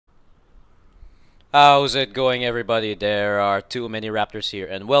How's it going, everybody? There are too many raptors here,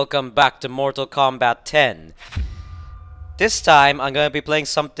 and welcome back to Mortal Kombat 10. This time, I'm gonna be playing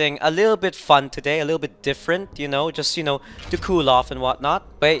something a little bit fun today, a little bit different, to cool off and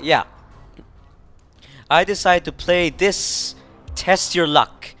whatnot. But yeah, I decided to play this Test Your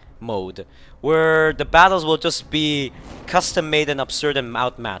Luck mode, where the battles will just be custom made and absurd and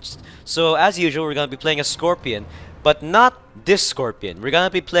outmatched. So as usual, we're gonna be playing a Scorpion, but not this Scorpion. We're gonna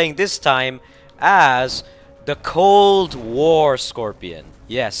be playing this time as the Cold War Scorpion.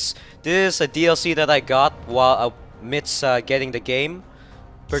 Yes, this is a DLC that I got while amidst getting the game,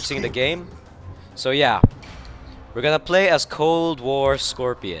 purchasing the game. So yeah, we're gonna play as Cold War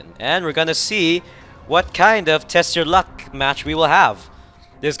Scorpion, and we're gonna see what kind of Test Your Luck match we will have.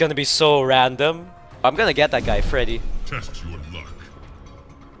 This is gonna be so random. I'm gonna get that guy, Freddy. Test your luck.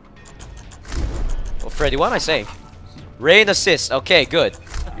 Oh, Freddy, what am I saying? Rain assist. Okay, good.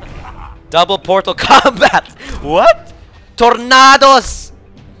 Double portal combat. What? Tornadoes.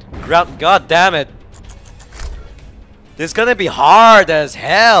 God damn it. This is gonna be hard as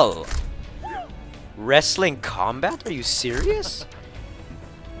hell. Wrestling combat? Are you serious?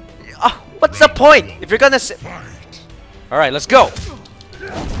 What's the point? If you're gonna say... Alright, let's go.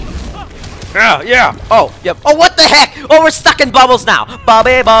 Yeah. Oh, yep. Oh, what the heck? Oh, we're stuck in bubbles now.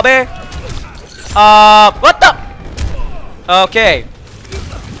 Bobby. What the? Okay.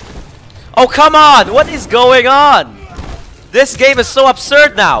 Oh, come on! What is going on? This game is so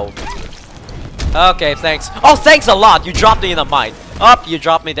absurd now. Okay, thanks. Oh, thanks a lot. You dropped me in the mine. Up, you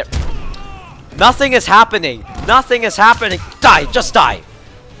dropped me there. Nothing is happening. Nothing is happening. Die. Just die.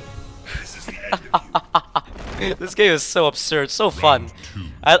 This game is so absurd. So fun.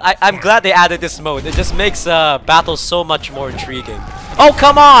 I'm glad they added this mode. It just makes battles so much more intriguing. Oh,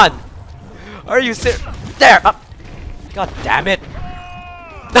 come on! Are you serious? There! God damn it.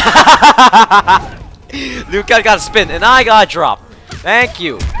 Luca got a spin, and I got a drop. Thank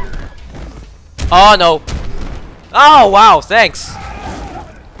you. Oh, no. Oh, wow. Thanks.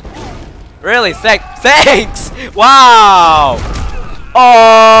 Really? Thanks! Wow!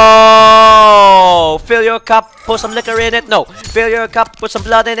 Oh! Fill your cup, put some liquor in it. No. Fill your cup, put some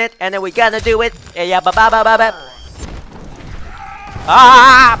blood in it, and then we're gonna do it. Yeah, ba.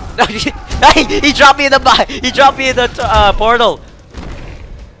 Ah! He dropped me in the portal.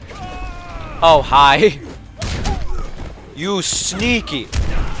 Oh, hi. You sneaky.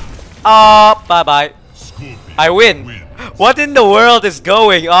 Oh, bye-bye. I win. What in the world is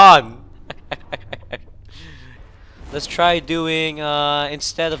going on? Let's try doing,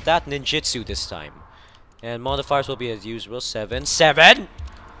 instead of that, ninjutsu this time. And modifiers will be as usual. 7.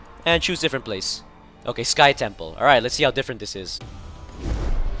 And choose different place. Okay, Sky Temple. Alright, let's see how different this is.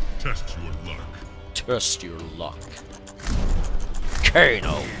 Test your luck. Test your luck.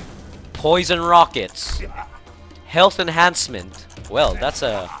 Kano. Poison rockets. Health enhancement. Well, that's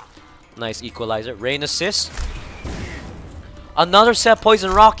a nice equalizer. Rain assist. Another set of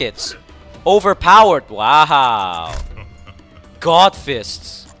poison rockets. Overpowered. Wow. God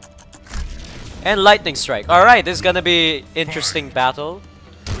fists. And lightning strike. Alright, this is gonna be interesting battle.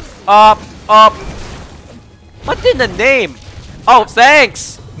 Up. What in the name? Oh,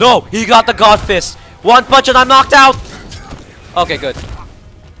 thanks. No, he got the God fist. One punch and I'm knocked out. Okay, good.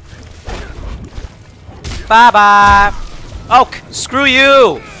 Bye-bye. Oh, screw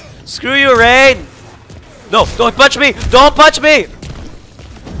you. Screw you, Rain. No, don't punch me. Don't punch me.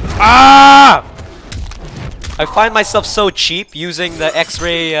 Ah! I find myself so cheap using the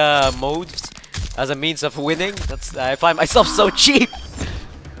X-ray modes as a means of winning. I find myself so cheap.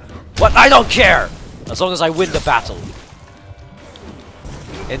 What? I don't care. As long as I win the battle.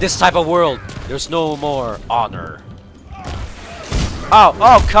 In this type of world, there's no more honor.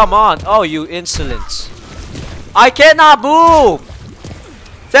 Oh, come on. Oh, you insolence. I cannot move!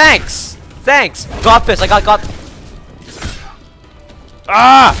 Thanks! God fist, I got God.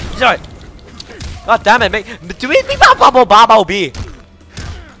 Ah! God damn it, do we be?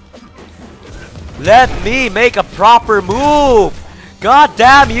 Let me make a proper move! God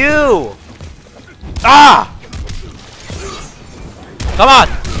damn you! Ah! Come on!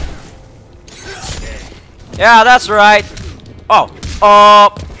 Yeah, that's right. Oh,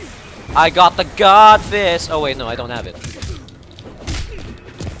 I got the God fist. Oh wait, no, I don't have it.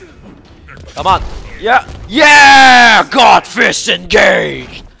 Come on. Yeah! God fist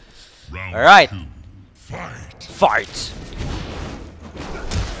engaged! Alright. Fight.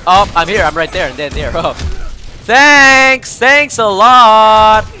 Oh, I'm here. I'm right there and then there. Oh. Thanks a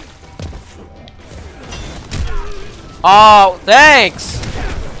lot! Oh, thanks!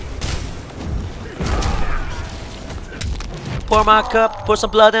 Pour my cup, pour some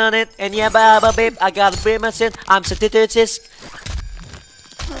blood on it, and yeah, baba, babe, I gotta bring my sin. I'm sis.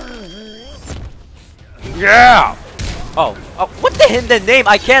 Yeah! Oh, what the hidden name?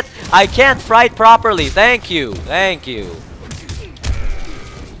 I can't fry it properly. Thank you.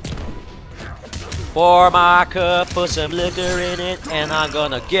 Pour my cup, put some liquor in it, and I'm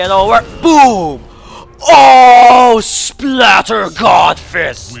gonna get over. Boom! Oh, splatter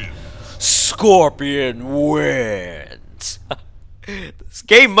godfist! Scorpion wins! This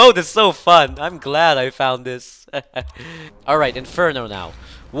game mode is so fun. I'm glad I found this. Alright, Inferno now.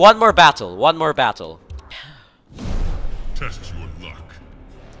 One more battle. Test your luck.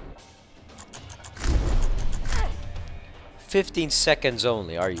 15 seconds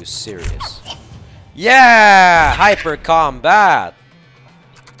only. Are you serious? Yeah! Hyper combat!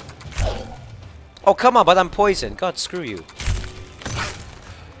 Oh, come on, but I'm poisoned. God, screw you.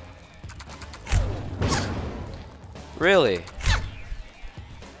 Really?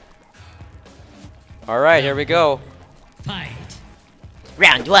 Alright, here we go. Fight.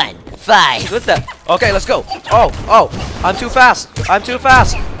 Round 1, fight. What the? Okay, let's go. Oh, I'm too fast.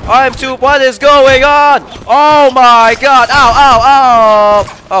 What is going on? Oh my god. Ow.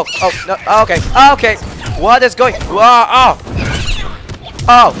 Oh, no, okay. What is going?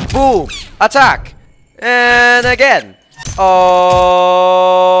 Oh, boom. Attack. And again. Oh.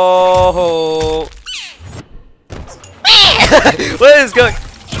 What is going?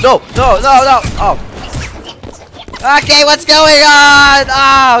 No. Oh. Okay, what's going on?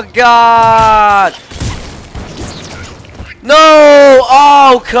 Oh god! No!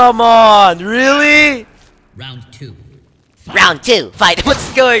 Oh, come on! Really? Round 2. Round 2, fight.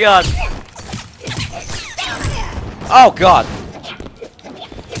 What's going on? Oh god!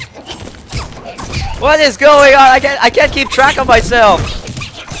 What is going on? I can't keep track of myself.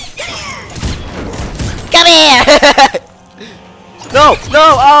 Come here. No!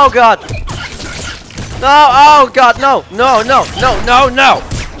 Oh god! No! Oh god! No!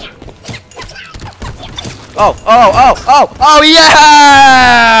 Oh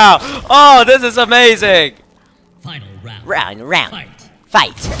yeah! Oh, this is amazing! Final round. Round.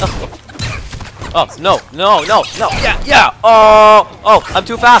 Fight. Oh no! Yeah! Oh! I'm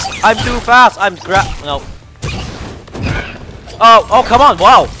too fast! No. Oh! Come on!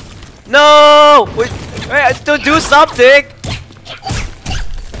 Wow! No! Wait, to do something!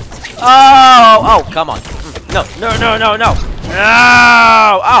 Oh! Come on! No! No!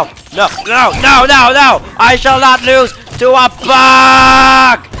 Oh! No! I shall not lose to a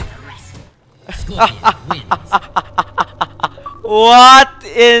bug! Scorpion wins. What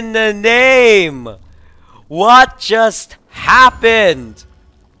in the name? What just happened?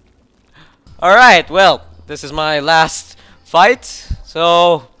 Alright, well, this is my last fight.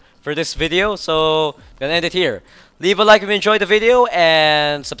 So, for this video, so gonna end it here. Leave a like if you enjoyed the video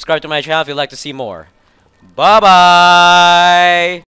and subscribe to my channel if you'd like to see more. Bye bye!